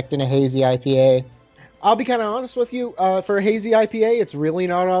expect in a hazy IPA. I'll be kind of honest with you. For a hazy IPA, it's really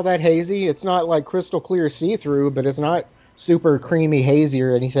not all that hazy. It's not like crystal clear see-through, but it's not super creamy hazy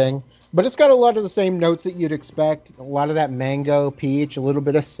or anything. But it's got a lot of the same notes that you'd expect. A lot of that mango, peach, a little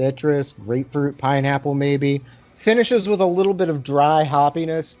bit of citrus, grapefruit, pineapple maybe. Finishes with a little bit of dry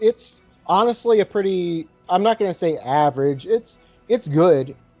hoppiness. It's honestly a pretty, I'm not going to say average. It's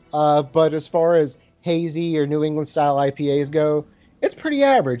good. But as far as hazy or New England style IPAs go, it's pretty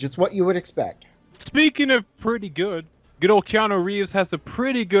average. It's what you would expect. Speaking of pretty good old Keanu Reeves has a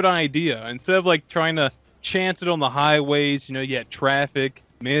pretty good idea. Instead of like trying to chance it on the highways, you get traffic,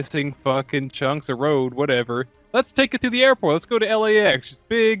 missing fucking chunks of road, whatever. Let's take it to the airport. Let's go to LAX. It's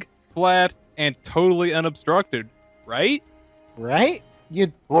big, flat, and totally unobstructed, right? Right?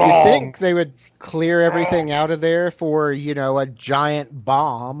 You'd Wrong. think they would clear everything out of there for, a giant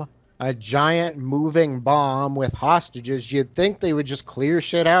bomb, a giant moving bomb with hostages. You'd think they would just clear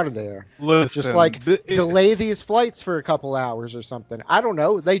shit out of there. Listen, Just like delay these flights for a couple hours or something. I don't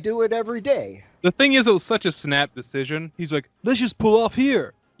know. They do it every day. the thing is, it was such a snap decision. He's like, let's just pull off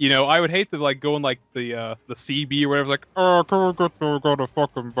here. I would hate to like go in like the CB or whatever. Like, oh, can we got a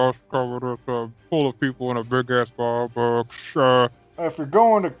fucking bus covered with full of people in a big ass box. If you're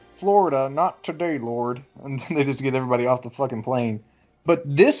going to Florida, not today, Lord. And then they just get everybody off the fucking plane. But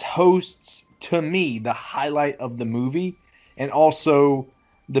this hosts, to me, the highlight of the movie and also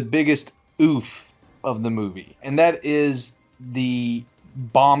the biggest oof of the movie. And that is the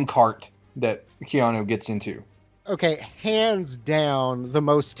bomb cart that Keanu gets into. Okay, hands down, the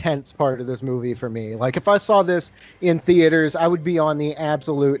most tense part of this movie for me. Like, if I saw this in theaters, I would be on the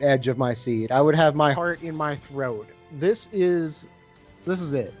absolute edge of my seat. I would have my heart in my throat. This is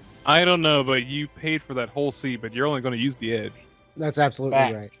it. I don't know, but you paid for that whole seat, but you're only going to use the edge. That's absolutely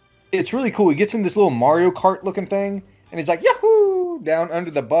Fact. right. It's really cool. He gets in this little Mario Kart looking thing, and he's like, Yahoo! Down under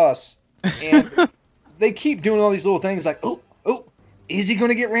the bus. And they keep doing all these little things like, oh, is he going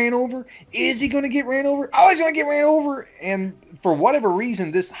to get ran over? Is he going to get ran over? Oh, he's going to get ran over. And for whatever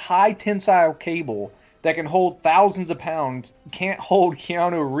reason, this high tensile cable that can hold thousands of pounds can't hold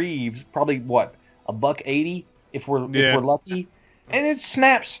Keanu Reeves, probably, $1.80 if we're lucky. And it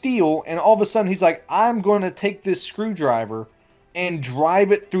snaps steel, and all of a sudden he's like, I'm going to take this screwdriver and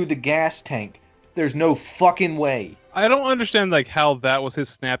drive it through the gas tank. There's no fucking way. I don't understand like how that was his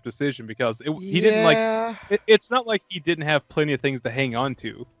snap decision, because he didn't like. It's not like he didn't have plenty of things to hang on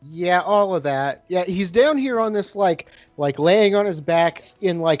to. Yeah, all of that. Yeah, he's down here on this like laying on his back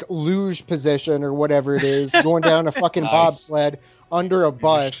in like luge position or whatever it is, going down a fucking bobsled under a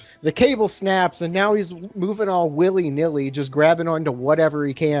bus. The cable snaps, and now he's moving all willy-nilly, just grabbing onto whatever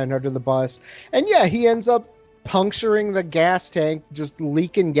he can under the bus. And yeah, he ends up puncturing the gas tank, just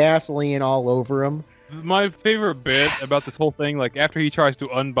leaking gasoline all over him. My favorite bit about this whole thing, like after he tries to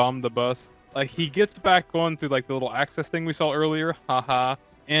unbomb the bus, like he gets back on through like the little access thing we saw earlier, haha,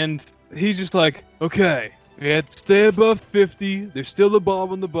 and he's just like, okay, we had to stay above 50, there's still a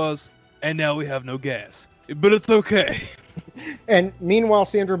bomb on the bus, and now we have no gas. But it's okay. And meanwhile,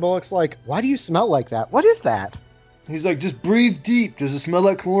 Sandra Bullock's like, why do you smell like that? What is that? He's like, just breathe deep. Does it smell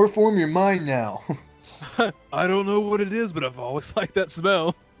like chloroform? You're mine now. I don't know what it is, but I've always liked that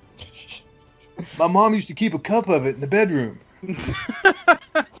smell. My mom used to keep a cup of it in the bedroom.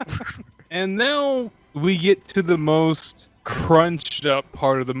 And now we get to the most crunched up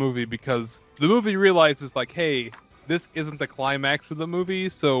part of the movie, because the movie realizes like, hey, this isn't the climax of the movie,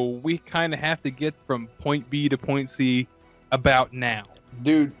 so we kind of have to get from point B to point C about now.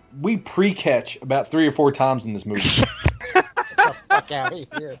 Dude, we pre-catch about 3 or 4 times in this movie. Get the fuck out of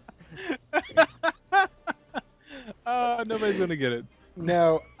here. Nobody's gonna get it.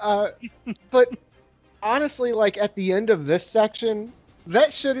 No, but honestly, like at the end of this section,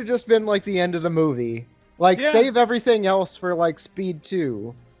 that should have just been like the end of the movie. Like save everything else for like Speed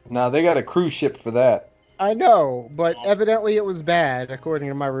 2. Nah, they got a cruise ship for that. I know, but evidently it was bad, according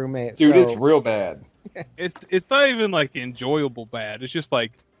to my roommate. Dude, so. it's real bad. It's not even like enjoyable bad. It's just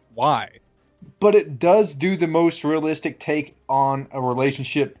like, why? But it does do the most realistic take on a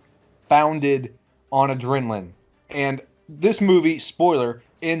relationship founded on adrenaline. And this movie, spoiler,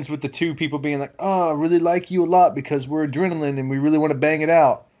 ends with the two people being like, oh, I really like you a lot because we're adrenaline and we really want to bang it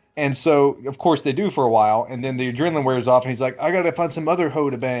out. And so, of course, they do for a while, and then the adrenaline wears off, and he's like, I gotta find some other hoe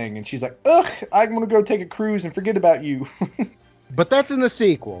to bang. And she's like, ugh, I'm gonna go take a cruise and forget about you. But that's in the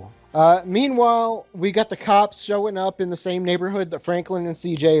sequel. Meanwhile, we got the cops showing up in the same neighborhood that Franklin and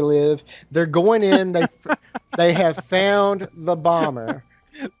CJ live. They're going in. They have found the bomber.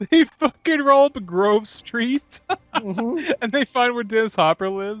 They fucking roll up Grove Street, Mm-hmm. and they find where Dennis Hopper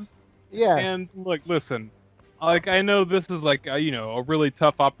lives. Yeah. And look, listen, like I know this is like a really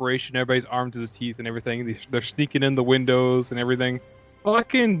tough operation. Everybody's armed to the teeth and everything. They're sneaking in the windows and everything.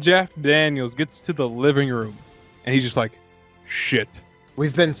 Fucking Jeff Daniels gets to the living room, and he's just like, shit.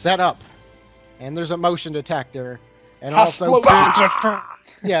 We've been set up, and there's a motion detector, and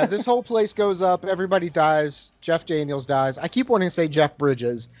yeah, this whole place goes up. Everybody dies. Jeff Daniels dies. I keep wanting to say Jeff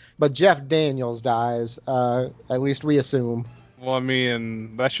Bridges, but Jeff Daniels dies. At least we assume. Well, I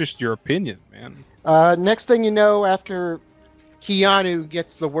mean, that's just your opinion, man. Next thing you know, after Keanu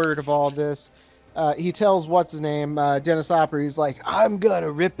gets the word of all this, he tells what's his name, Dennis Hopper. He's like, "I'm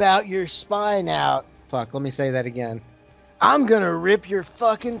gonna rip out your spine out." Fuck, let me say that again. I'm gonna rip your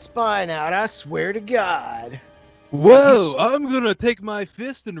fucking spine out. I swear to God. Whoa, I'm gonna take my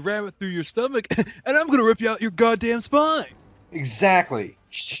fist and ram it through your stomach, and I'm gonna rip you out your goddamn spine. Exactly.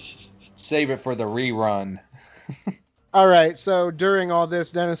 Save it for the rerun. All right, so during all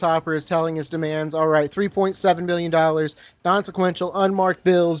this, Dennis Hopper is telling his demands. All right, $3.7 million, non-sequential, unmarked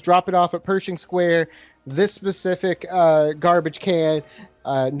bills, drop it off at Pershing Square, this specific garbage can,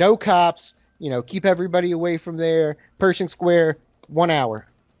 no cops, keep everybody away from there, Pershing Square, 1 hour.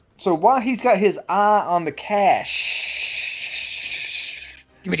 So while he's got his eye on the cash,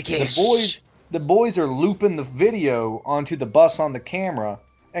 give me the cash. The boys are looping the video onto the bus on the camera,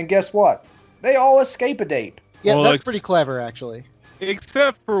 and guess what? They all escape a date. Yeah, well, that's pretty clever, actually.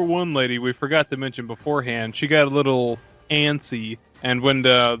 Except for one lady we forgot to mention beforehand. She got a little antsy, and when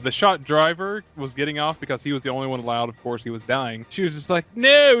the shot driver was getting off, because he was the only one allowed, of course, he was dying, she was just like,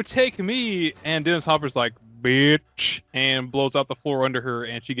 no, take me. And Dennis Hopper's like, bitch, and blows out the floor under her,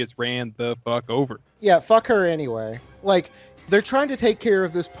 and she gets ran the fuck over. Yeah, fuck her anyway. Like, they're trying to take care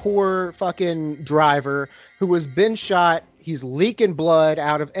of this poor fucking driver who has been shot. He's leaking blood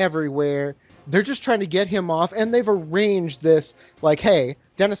out of everywhere. They're just trying to get him off, and they've arranged this, like, hey,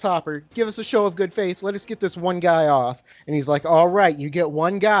 Dennis Hopper, give us a show of good faith. Let us get this one guy off. And he's like, all right, you get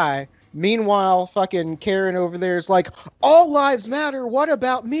one guy. Meanwhile, fucking Karen over there is like, all lives matter. What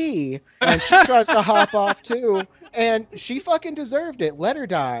about me? And she tries to hop off too. And she fucking deserved it. Let her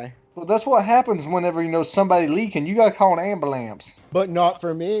die. Well, that's what happens whenever somebody leaking. You gotta call an ambulance. But not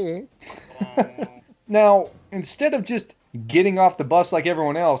for me. Now, instead of just getting off the bus like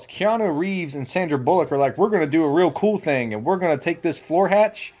everyone else, Keanu Reeves and Sandra Bullock are like, we're going to do a real cool thing, and we're going to take this floor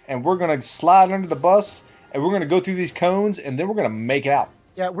hatch, and we're going to slide under the bus, and we're going to go through these cones, and then we're going to make out.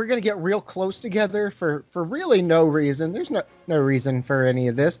 Yeah, we're gonna get real close together for really no reason. There's no reason for any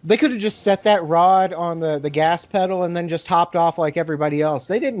of this. They could have just set that rod on the gas pedal and then just hopped off like everybody else.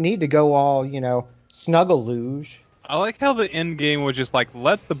 They didn't need to go all, snuggle luge. I like how the end game was just like,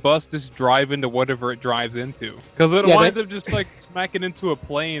 let the bus just drive into whatever it drives into. Because it Yeah, winds up just like smacking into a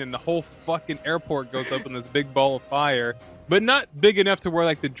plane and the whole fucking airport goes up in this big ball of fire. But not big enough to where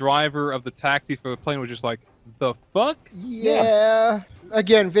like the driver of the taxi for the plane was just like, the fuck? Yeah.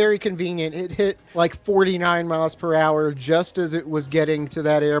 Again, very convenient. It hit like 49 miles per hour just as it was getting to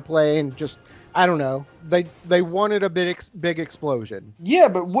that airplane. Just, I don't know. They wanted a big explosion. Yeah,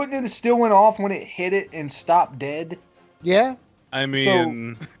 but wouldn't it have still went off when it hit it and stopped dead? Yeah. I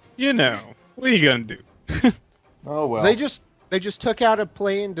mean, what are you gonna do? Oh, well. They just took out a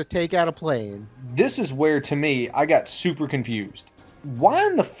plane to take out a plane. This is where, to me, I got super confused. Why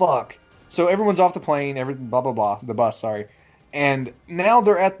in the fuck? So everyone's off the plane, everything, blah, blah, blah, the bus, sorry. And now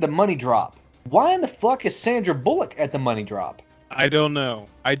they're at the money drop. Why in the fuck is Sandra Bullock at the money drop? I don't know.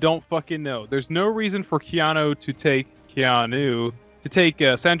 I don't fucking know. There's no reason for Keanu to take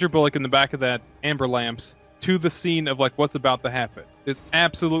Sandra Bullock in the back of that Amber Lamps to the scene of like what's about to happen. There's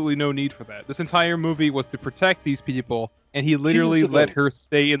absolutely no need for that. This entire movie was to protect these people, and he literally let her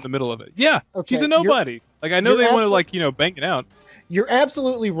stay in the middle of it. Yeah, Okay, she's a nobody. Like I know they want to bang it out. You're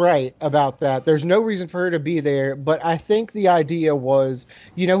absolutely right about that. There's no reason for her to be there, but I think the idea was,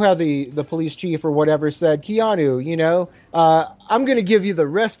 how the police chief or whatever said, Keanu, I'm going to give you the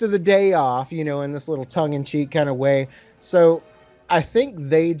rest of the day off, in this little tongue-in-cheek kind of way. So I think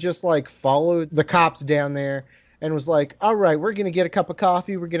they just like followed the cops down there and was like, all right, we're going to get a cup of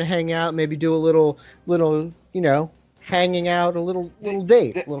coffee. We're going to hang out, maybe do a little, hanging out, a little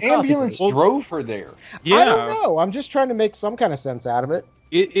date. The little ambulance coffee date. drove her there. Yeah. I don't know. I'm just trying to make some kind of sense out of it.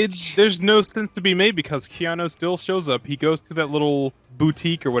 There's no sense to be made because Keanu still shows up. He goes to that little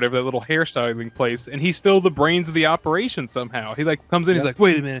boutique or whatever, that little hairstyling place, and he's still the brains of the operation somehow. He like comes in, He's like,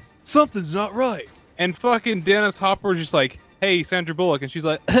 wait a minute, something's not right. And fucking Dennis Hopper's just like, hey, Sandra Bullock, and she's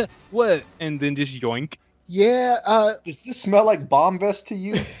like, what? And then just yoink. Yeah. Does this smell like bomb vest to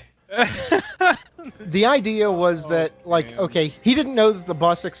you? The idea was that, man. okay, he didn't know that the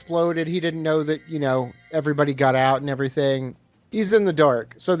bus exploded. He didn't know that, everybody got out and everything. He's in the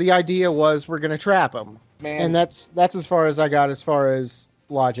dark. So the idea was we're going to trap him. Man. And that's as far as I got as far as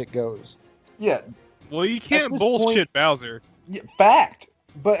logic goes. Yeah, Well, you can't this bullshit point- Bowser. yeah, fact.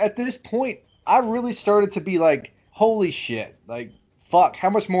 But at this point, I really started to be like, holy shit. Like, fuck, how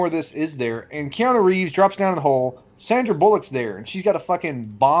much more of this is there? And Keanu Reeves drops down in the hole. Sandra Bullock's there, and she's got a fucking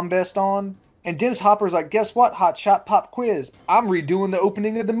bomb vest on. And Dennis Hopper's like, guess what, hot shot pop quiz? I'm redoing the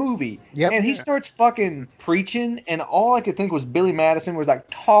opening of the movie. Yep. And he starts fucking preaching, and all I could think was Billy Madison was like,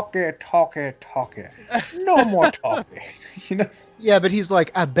 talkie. No more talkie. Yeah, but he's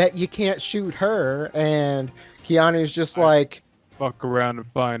like, I bet you can't shoot her. And Keanu's just like, Fuck around and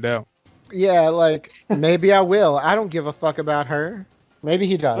find out. yeah, like, maybe I will. I don't give a fuck about her. Maybe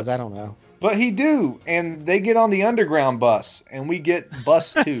he does. I don't know. But he do, and they get on the underground bus, and we get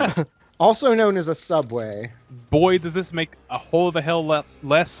bus 2. Also known as a subway. Boy, does this make a whole of a hell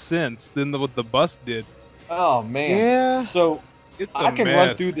less sense than what the bus did. Oh, man. Yeah. So It's a I can run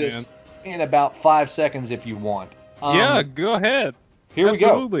mess, through this man. in about 5 seconds if you want. Yeah, go ahead. Here we go.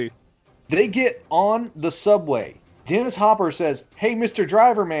 Absolutely. They get on the subway. Dennis Hopper says, hey, Mr.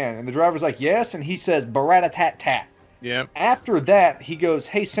 Driver Man. And the driver's like, yes. And he says, barat-a-tat-tat. Yeah. After that, he goes,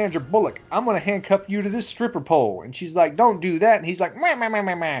 hey, Sandra Bullock, I'm going to handcuff you to this stripper pole. And she's like, don't do that. And he's like, meh, meh, meh,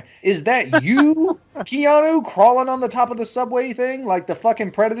 meh, meh. Is that you, Keanu, crawling on the top of the subway thing like the fucking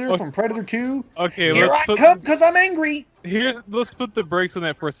Predator from Predator 2? Okay, Here I come because I'm angry. let's put the brakes on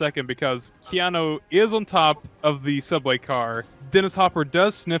that for a second because Keanu is on top of the subway car. Dennis Hopper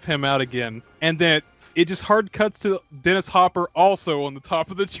does sniff him out again, and then it just hard cuts to Dennis Hopper also on the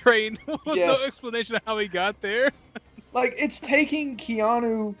top of the train with no Yes. explanation of how he got there. Like, it's taking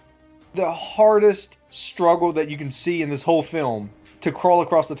Keanu the hardest struggle that you can see in this whole film to crawl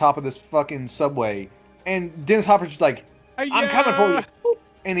across the top of this fucking subway. And Dennis Hopper's just like, I'm coming for you. Boop,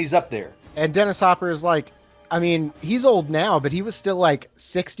 and he's up there. And Dennis Hopper is like, I mean, he's old now, but he was still like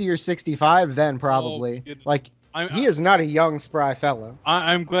 60 or 65 then, probably. goodness. Like, he is not a young, spry fellow.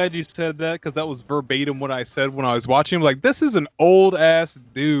 I'm glad you said that because that was verbatim what I said when I was watching him. Like, this is an old ass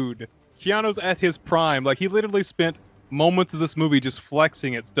dude. Keanu's at his prime. Like, he literally spent moments of this movie just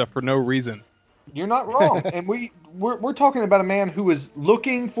flexing at stuff for no reason. You're not wrong. And we're talking about a man who is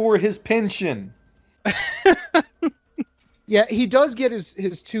looking for his pension. Yeah, he does get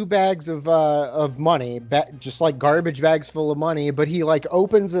his 2 bags of money, just like garbage bags full of money. But he like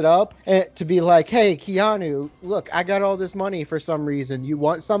opens it up to be like, "Hey, Keanu, look, I got all this money for some reason. You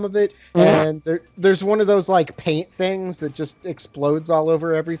want some of it?" And there's one of those like paint things that just explodes all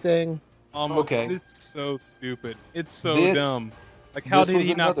over everything. Okay. It's so stupid. It's so This- dumb. Like, how this did was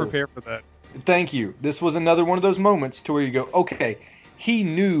he not another- prepare for that? Thank you. This was another one of those moments to where you go, okay, he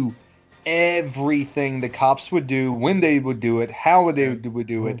knew everything the cops would do, when they would do it, how they would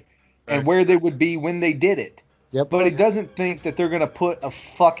do it, and Right. where they would be when they did it. Yep. But he doesn't think that they're going to put a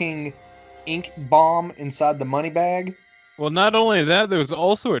fucking ink bomb inside the money bag. Well, not only that, there was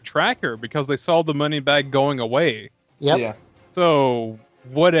also a tracker because they saw the money bag going away. Yep. Yeah. So,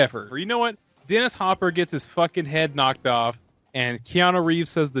 whatever. You know what? Dennis Hopper gets his fucking head knocked off, and Keanu Reeves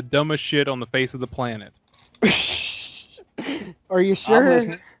says the dumbest shit on the face of the planet. Are you I'm sure?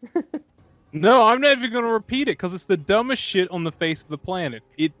 listening. No, I'm not even going to repeat it because it's the dumbest shit on the face of the planet.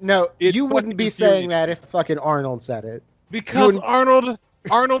 No, It you wouldn't fucking be saying infuriates that if fucking Arnold said it. Because You Arnold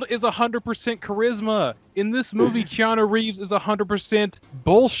is 100% charisma. In this movie, Keanu Reeves is 100%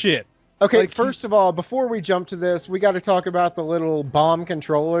 bullshit. Okay, Like, first of all, before we jump to this, we got to talk about the little bomb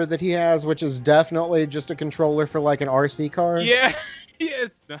controller that he has, which is definitely just a controller for like an RC car. Yeah, yeah,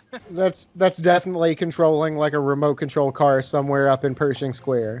 it's not. That's definitely controlling like a remote control car somewhere up in Pershing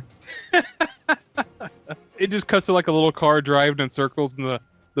Square. It just cuts to like a little car driving in circles, and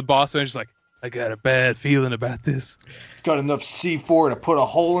the boss man's just like, I got a bad feeling about this. Got enough C4 to put a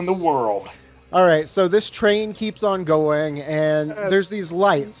hole in the world. All right, so this train keeps on going, and there's these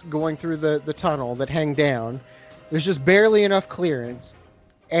lights going through the tunnel that hang down. There's just barely enough clearance,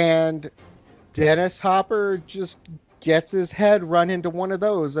 and Dennis Hopper just gets his head run into one of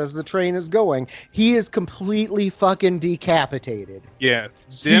those as the train is going. He is completely fucking decapitated. Yeah,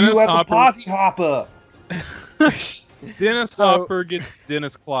 See you at the party hopper. Dennis So- Hopper gets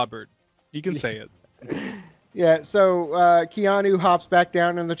Dennis clobbered. You can say it. Yeah, so Keanu hops back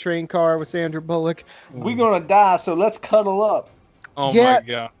down in the train car with Sandra Bullock. We're gonna die, so let's cuddle up. Oh Yeah. my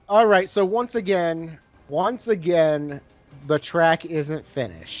god. All right, so once again, the track isn't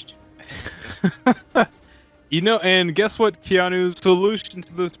finished. You know, and guess what Keanu's solution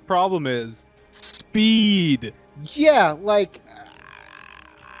to this problem is? Speed. Yeah, like...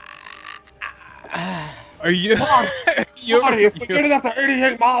 Are you? Marty, you're- Marty, if we get it up to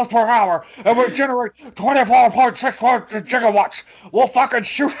 88 miles per hour and we generate 24.6 gigawatts, we'll fucking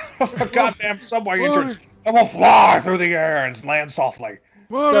shoot a goddamn subway entrance and we'll fly through the air and land softly.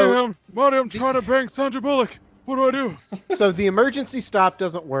 So- Marty, I'm trying to bang Sandra Bullock. What do I do? So the emergency stop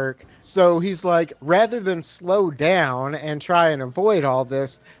doesn't work. So he's like, rather than slow down and try and avoid all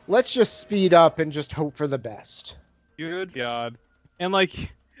this, let's just speed up and just hope for the best. Good God. And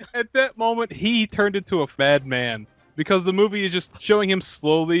like, at that moment, he turned into a madman because the movie is just showing him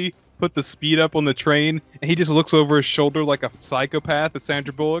slowly put the speed up on the train, and he just looks over his shoulder like a psychopath at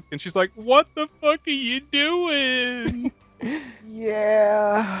Sandra Bullock, and she's like, "What the fuck are you doing?"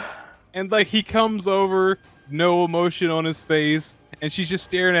 Yeah. And like, he comes over, no emotion on his face, and she's just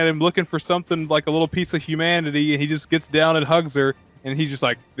staring at him, looking for something like a little piece of humanity, and he just gets down and hugs her, and he's just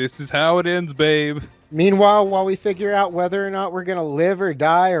like, "This is how it ends, babe." Meanwhile, while we figure out whether or not we're going to live or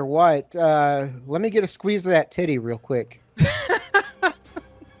die or what, let me get a squeeze of that titty real quick.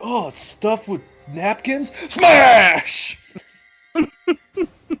 Oh, it's stuffed with napkins? Smash!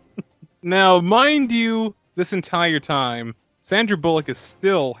 Now, mind you, this entire time, Sandra Bullock is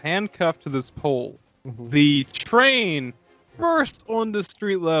still handcuffed to this pole. The train bursts on the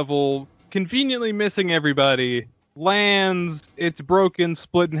street level, conveniently missing everybody, lands, it's broken,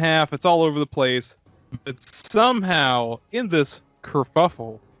 split in half, it's all over the place. But somehow, in this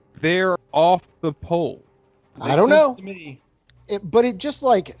kerfuffle, they're off the pole. I don't know. To me. But it just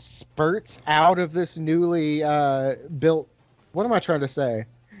like spurts out of this newly built. What am I trying to say?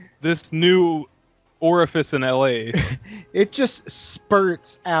 This new orifice in LA. It just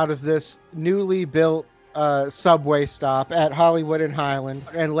spurts out of this newly built subway stop at Hollywood and Highland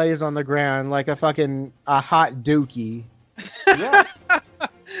and lays on the ground like a hot dookie. Yeah.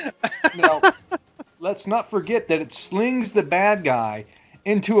 Now, let's not forget that it slings the bad guy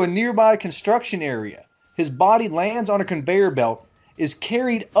into a nearby construction area. His body lands on a conveyor belt, is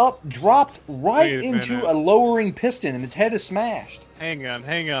carried up, dropped right Wait a into minute. a lowering piston, and his head is smashed. Hang on.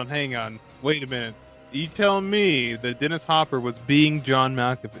 Wait a minute. You telling me that Dennis Hopper was being John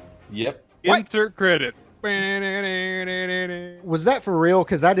Malkovich? Yep. What? Insert credit. Was that for real?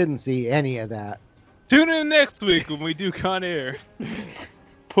 Because I didn't see any of that. Tune in next week when we do Con Air.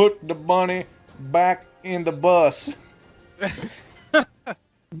 Put the bunny back in the bus.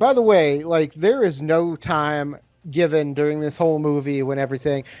 By the way, like, there is no time given during this whole movie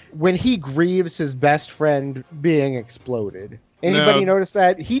when he grieves his best friend being exploded. Anybody No. notice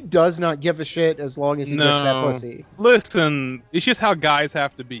that? He does not give a shit as long as he gets that pussy. Listen, it's just how guys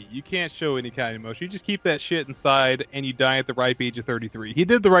have to be. You can't show any kind of emotion. You just keep that shit inside and you die at the ripe age of 33. He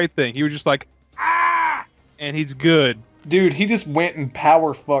did the right thing. He was just like, ah! And he's good. Dude, he just went and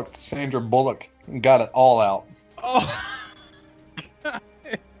power fucked Sandra Bullock and got it all out. Oh.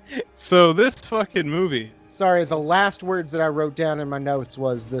 So this fucking movie. Sorry, the last words that I wrote down in my notes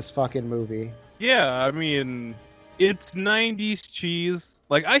was this fucking movie. Yeah, I mean, it's 90s cheese.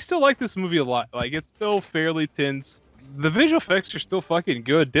 Like, I still like this movie a lot. Like, it's still fairly tense. The visual effects are still fucking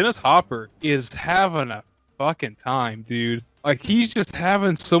good. Dennis Hopper is having a fucking time, dude. Like, he's just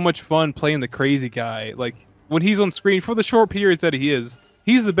having so much fun playing the crazy guy. Like, when he's on screen, for the short periods that he is,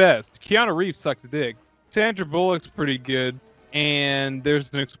 he's the best. Keanu Reeves sucks a dick. Sandra Bullock's pretty good. And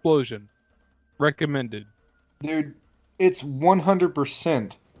there's an explosion. Recommended. Dude, it's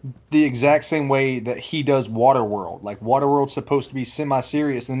 100% the exact same way that he does Waterworld. Like, Waterworld's supposed to be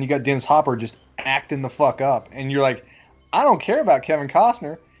semi-serious, and then you got Dennis Hopper just acting the fuck up. And you're like, I don't care about Kevin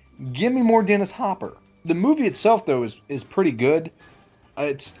Costner. Give me more Dennis Hopper. The movie itself, though, is pretty good.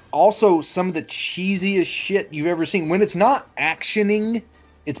 It's also some of the cheesiest shit you've ever seen. When it's not actioning,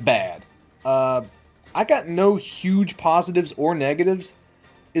 it's bad. I got no huge positives or negatives.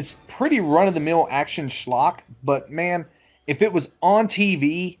 It's pretty run-of-the-mill action schlock, but man, if it was on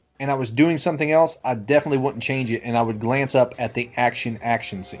TV and I was doing something else, I definitely wouldn't change it, and I would glance up at the action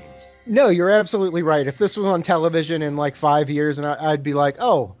scenes. No, you're absolutely right. If this was on television in like 5 years, and I'd be like,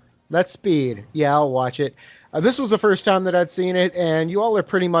 oh, that's Speed. Yeah, I'll watch it. This was the first time that I'd seen it, and you all are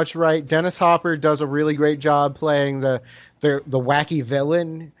pretty much right. Dennis Hopper does a really great job playing the wacky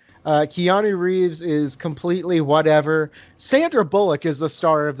villain. Keanu Reeves is completely whatever. Sandra Bullock is the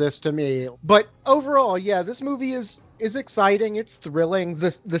star of this to me. But overall, yeah, this movie is exciting. It's thrilling.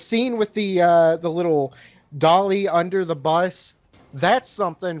 The scene with the little dolly under the bus, that's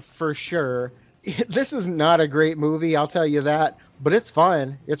something for sure. This is not a great movie, I'll tell you that, but it's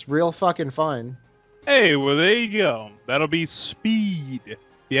fun. It's real fucking fun. Hey, well, there you go. That'll be Speed. If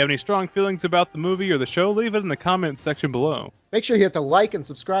you have any strong feelings about the movie or the show, leave it in the comment section below. Make sure you hit the like and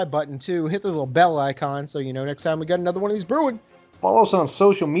subscribe button too. Hit the little bell icon so you know next time we got another one of these brewing. Follow us on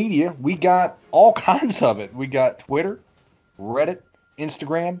social media. We got all kinds of it. We got Twitter, Reddit,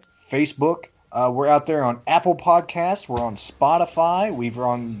 Instagram, Facebook. We're out there on Apple Podcasts. We're on Spotify. We're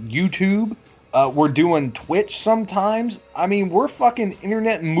on YouTube. We're doing Twitch sometimes. I mean, we're fucking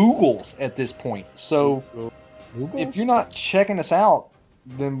internet moogles at this point. So if you're not checking us out,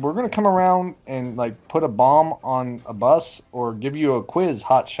 then we're going to come around and like put a bomb on a bus or give you a quiz,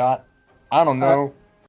 hot shot. I don't know.